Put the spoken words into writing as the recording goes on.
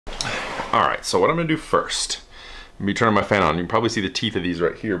All right, so what I'm gonna do first, I'm gonna be turning my fan on. You can probably see the teeth of these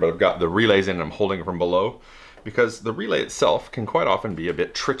right here, but I've got the relays in and I'm holding it from below because the relay itself can quite often be a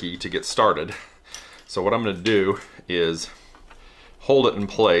bit tricky to get started. So what I'm gonna do is hold it in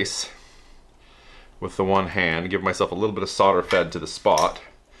place with the one hand, give myself a little bit of solder fed to the spot,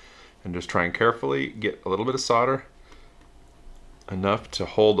 and just try and carefully get a little bit of solder, enough to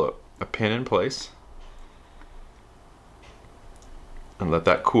hold a pin in place, and let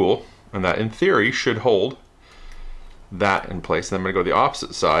that cool. And that, in theory, should hold that in place. And then I'm gonna go to the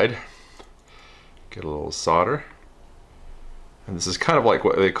opposite side, get a little solder. And this is kind of like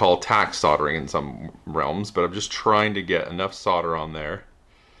what they call tack soldering in some realms, but I'm just trying to get enough solder on there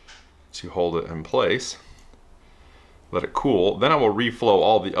to hold it in place. Let it cool. Then I will reflow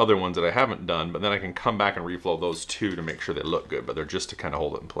all the other ones that I haven't done, but then I can come back and reflow those two to make sure they look good, but they're just to kind of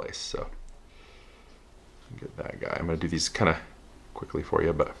hold it in place. So get that guy. I'm gonna do these kind of quickly for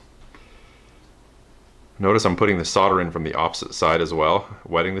you, but notice I'm putting the solder in from the opposite side as well,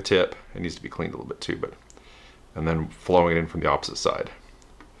 wetting the tip. It needs to be cleaned a little bit too, but and then flowing it in from the opposite side.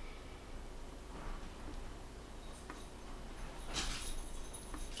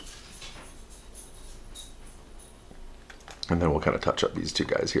 And then we'll kind of touch up these two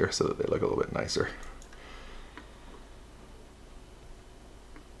guys here so that they look a little bit nicer.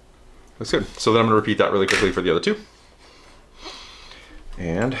 That's good. So then I'm going to repeat that really quickly for the other two.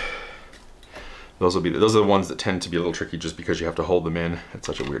 And those are the ones that tend to be a little tricky just because you have to hold them in at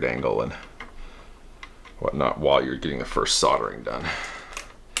such a weird angle and whatnot while you're getting the first soldering done.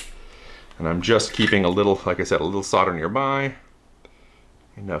 And I'm just keeping a little, like I said, a little solder nearby,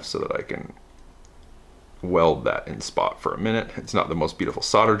 enough so that I can weld that in spot for a minute. It's not the most beautiful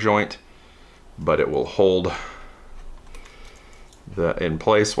solder joint, but it will hold that in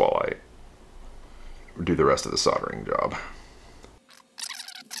place while I do the rest of the soldering job.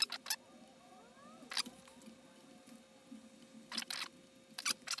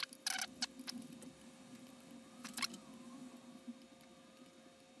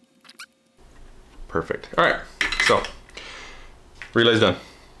 Perfect. All right, so relay's done.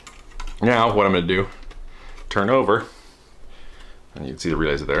 Now what I'm gonna do, turn over, and you can see the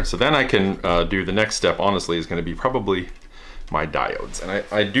relays are there. So then I can do the next step, honestly, is gonna be probably my diodes. And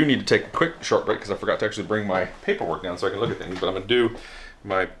I do need to take a quick short break because I forgot to actually bring my paperwork down so I can look at things, but I'm gonna do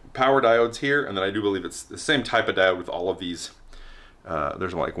my power diodes here, and then I do believe it's the same type of diode with all of these.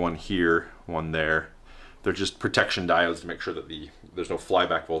 There's like one here, one there. They're just protection diodes to make sure that there's no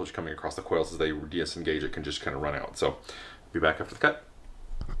flyback voltage coming across the coils as they disengage. It can just kind of run out. So I'll be back after the cut.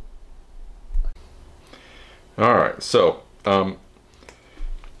 All right, so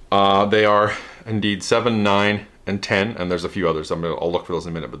they are indeed 7, 9, and 10, and there's a few others. I'll look for those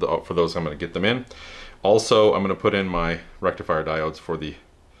in a minute, but for those I'm going to get them in. Also, I'm going to put in my rectifier diodes for this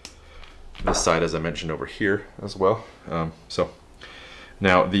side, as I mentioned over here as well. So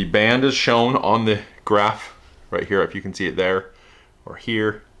now the band is shown on the graph right here, if you can see it there, or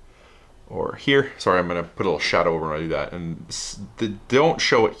here, or here. Sorry, I'm going to put a little shadow over when I do that, and they don't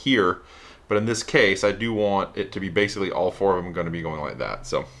show it here. But in this case, I do want it to be basically all four of them going to be going like that.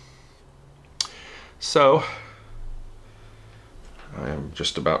 So I am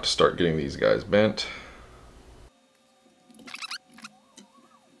just about to start getting these guys bent.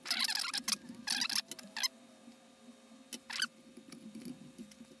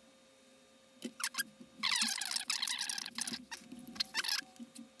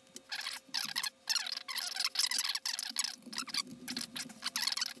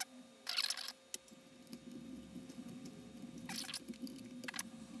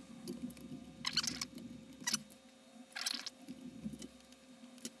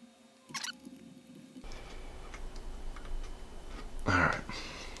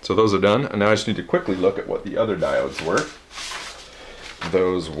 So those are done, and now I just need to quickly look at what the other diodes were.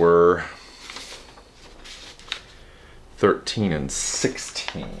 Those were 13 and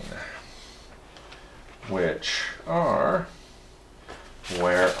 16, which are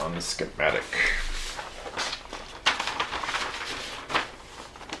where on the schematic?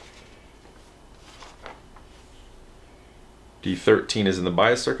 D13 is in the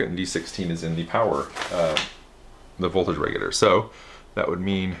bias circuit and D16 is in the power, the voltage regulator. So that would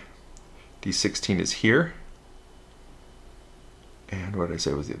mean D16 is here. And what did I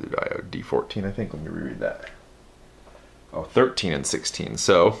say was the other diode? D14, I think. Let me reread that. Oh, 13 and 16.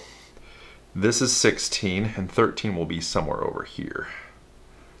 So this is 16 and 13 will be somewhere over here.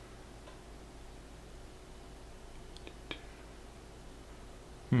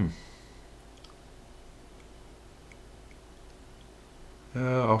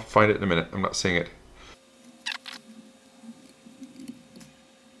 I'll find it in a minute. I'm not seeing it.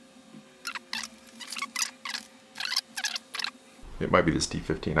 It might be this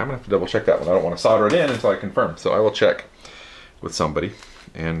D15. I'm gonna have to double check that one. I don't want to solder it in until I confirm. So I will check with somebody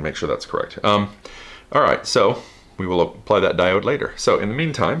and make sure that's correct. All right, so we will apply that diode later. So in the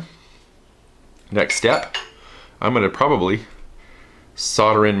meantime, next step, I'm gonna probably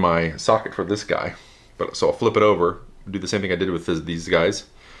solder in my socket for this guy. So I'll flip it over, do the same thing I did with these guys.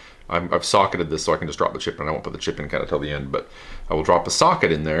 I've socketed this so I can just drop the chip in. I won't put the chip in kind of till the end, but I will drop a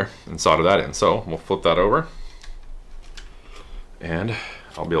socket in there and solder that in. So we'll flip that over and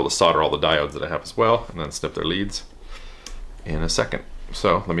I'll be able to solder all the diodes that I have as well and then snip their leads in a second.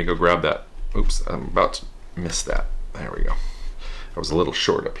 So let me go grab that. Oops, I'm about to miss that. There we go. I was a little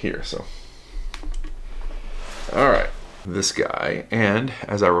short up here, so. All right, this guy, and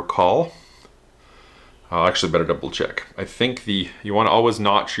as I recall, I'll actually better double check. I think you want to always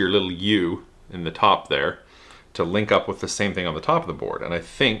notch your little U in the top there to link up with the same thing on the top of the board. And I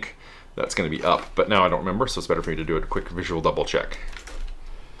think that's going to be up, but now I don't remember, so it's better for me to do a quick visual double check.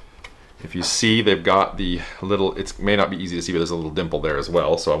 If you see, they've got the little, it may not be easy to see, but there's a little dimple there as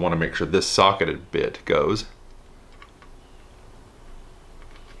well. So I want to make sure this socketed bit goes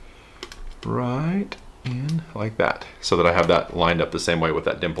right in like that, so that I have that lined up the same way with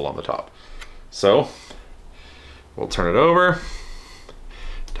that dimple on the top. So we'll turn it over,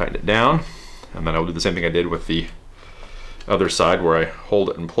 tighten it down, and then I'll do the same thing I did with the other side where I hold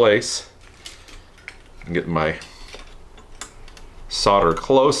it in place and get my solder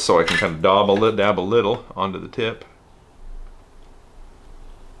close so I can kind of dab a little onto the tip.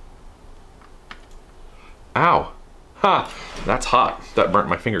 Ow! Ha! That's hot. That burnt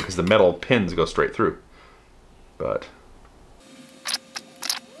my finger because the metal pins go straight through. But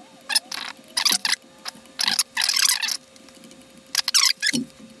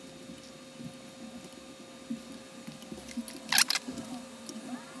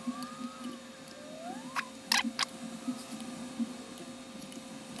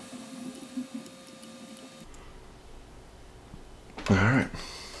all right,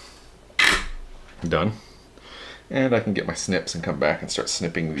 done. And I can get my snips and come back and start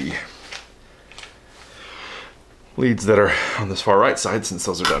snipping the leads that are on this far right side, since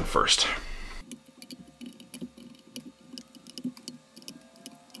those are done first.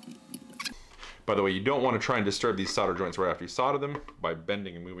 By the way, you don't want to try and disturb these solder joints right after you solder them by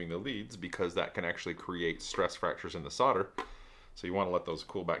bending and moving the leads, because that can actually create stress fractures in the solder. So you want to let those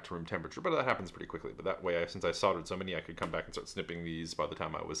cool back to room temperature, but that happens pretty quickly. But that way, since I soldered so many, I could come back and start snipping these by the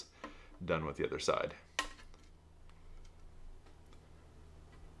time I was done with the other side.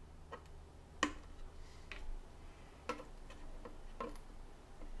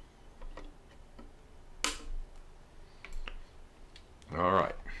 All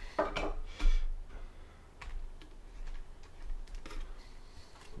right.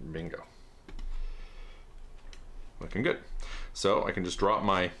 Bingo. Looking good. So I can just drop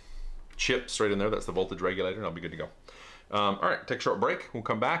my chip straight in there. That's the voltage regulator, and I'll be good to go. All right, take a short break. We'll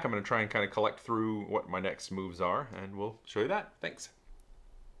come back. I'm going to try and kind of collect through what my next moves are, and we'll show you that. Thanks.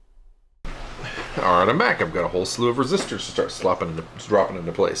 All right, I'm back. I've got a whole slew of resistors to start dropping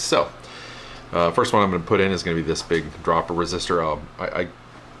into place. So first one I'm going to put in is going to be this big dropper resistor. I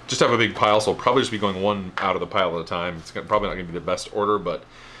just have a big pile, so I'll probably just be going one out of the pile at a time. It's probably not going to be the best order, but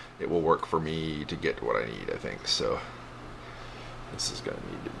it will work for me to get what I need, I think. So this is going to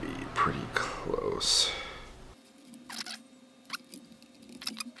need to be pretty close.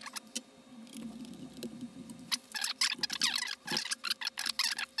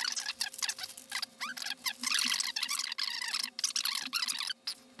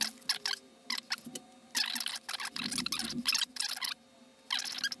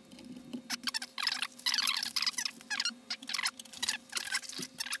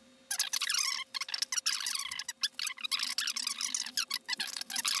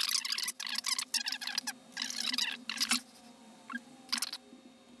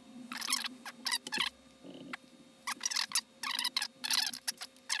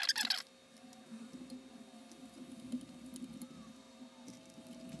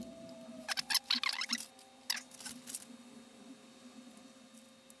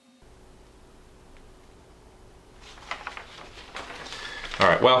 All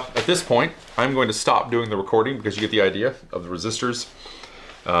right, well, at this point, I'm going to stop doing the recording because you get the idea of the resistors.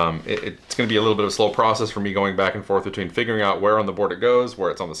 It's going to be a little bit of a slow process for me going back and forth between figuring out where on the board it goes, where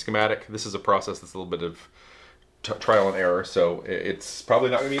it's on the schematic. This is a process that's a little bit of trial and error, so it's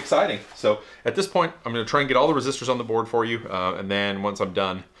probably not going to be exciting. So at this point, I'm going to try and get all the resistors on the board for you, and then once I'm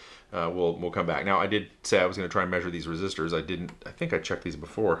done, we'll come back. Now, I did say I was going to try and measure these resistors. I think I checked these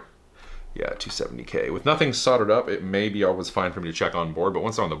before. Yeah, 270K. With nothing soldered up, it may be always fine for me to check on board, but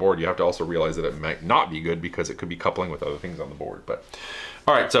once they're on the board, you have to also realize that it might not be good because it could be coupling with other things on the board. But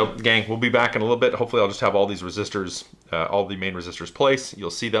all right, so gang, we'll be back in a little bit. Hopefully I'll just have all these resistors, all the main resistors placed.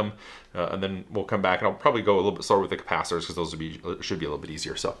 You'll see them, and then we'll come back and I'll probably go a little bit slower with the capacitors because those should be a little bit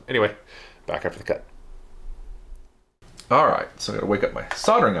easier. So anyway, back after the cut. All right, so I gotta wake up my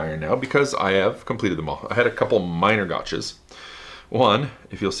soldering iron now because I have completed them all. I had a couple minor gotchas. One,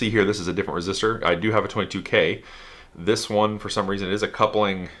 if you'll see here, this is a different resistor. I do have a 22K. This one, for some reason, it is a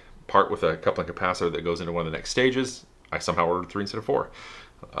coupling part with a coupling capacitor that goes into one of the next stages. I somehow ordered 3 instead of 4.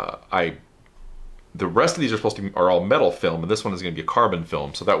 The rest of these are all metal film, and this one is going to be a carbon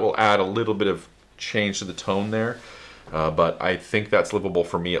film, so that will add a little bit of change to the tone there. But I think that's livable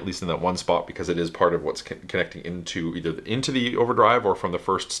for me, at least in that one spot, because it is part of what's connecting into either into the overdrive or from the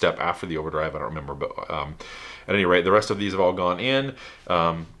first step after the overdrive. I don't remember, but at any rate, the rest of these have all gone in.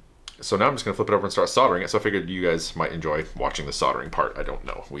 So now I'm just going to flip it over and start soldering it. So I figured you guys might enjoy watching the soldering part. I don't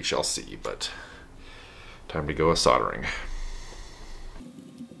know. We shall see, but time to go soldering.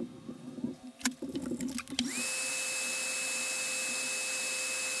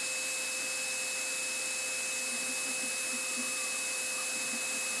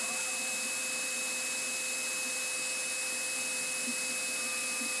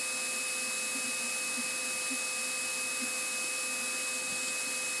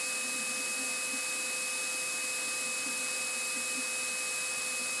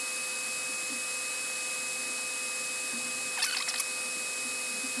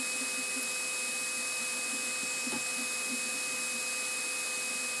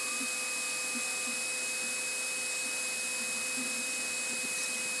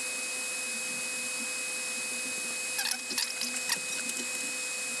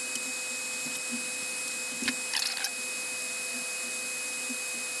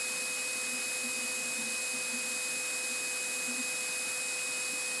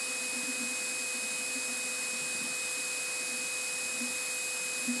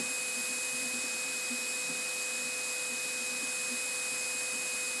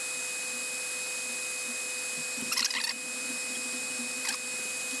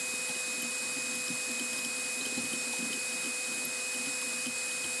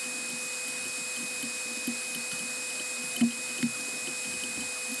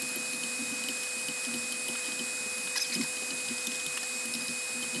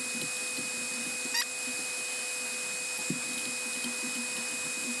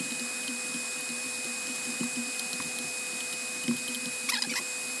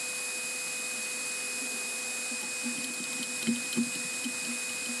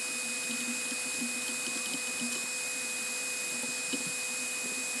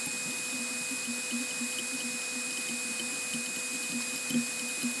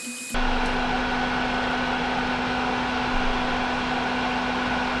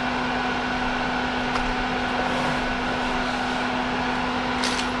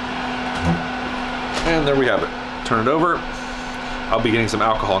 And there we have it. Turn it over. I'll be getting some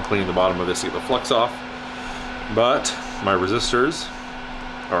alcohol and cleaning the bottom of this to get the flux off. But my resistors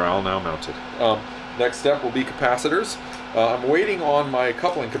are all now mounted. Next step will be capacitors. I'm waiting on my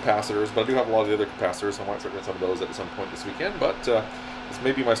coupling capacitors, but I do have a lot of the other capacitors, so I might start doing some of those at some point this weekend, but this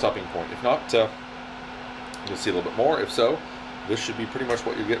may be my stopping point. If not, you'll see a little bit more. If so, this should be pretty much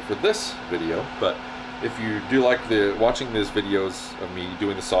what you get for this video. But if you do like watching these videos of me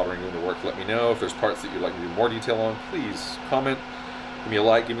doing the soldering, doing the work, let me know. If there's parts that you'd like me to do more detail on, please comment, give me a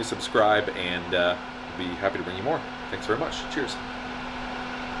like, give me a subscribe, and I'll be happy to bring you more. Thanks very much. Cheers.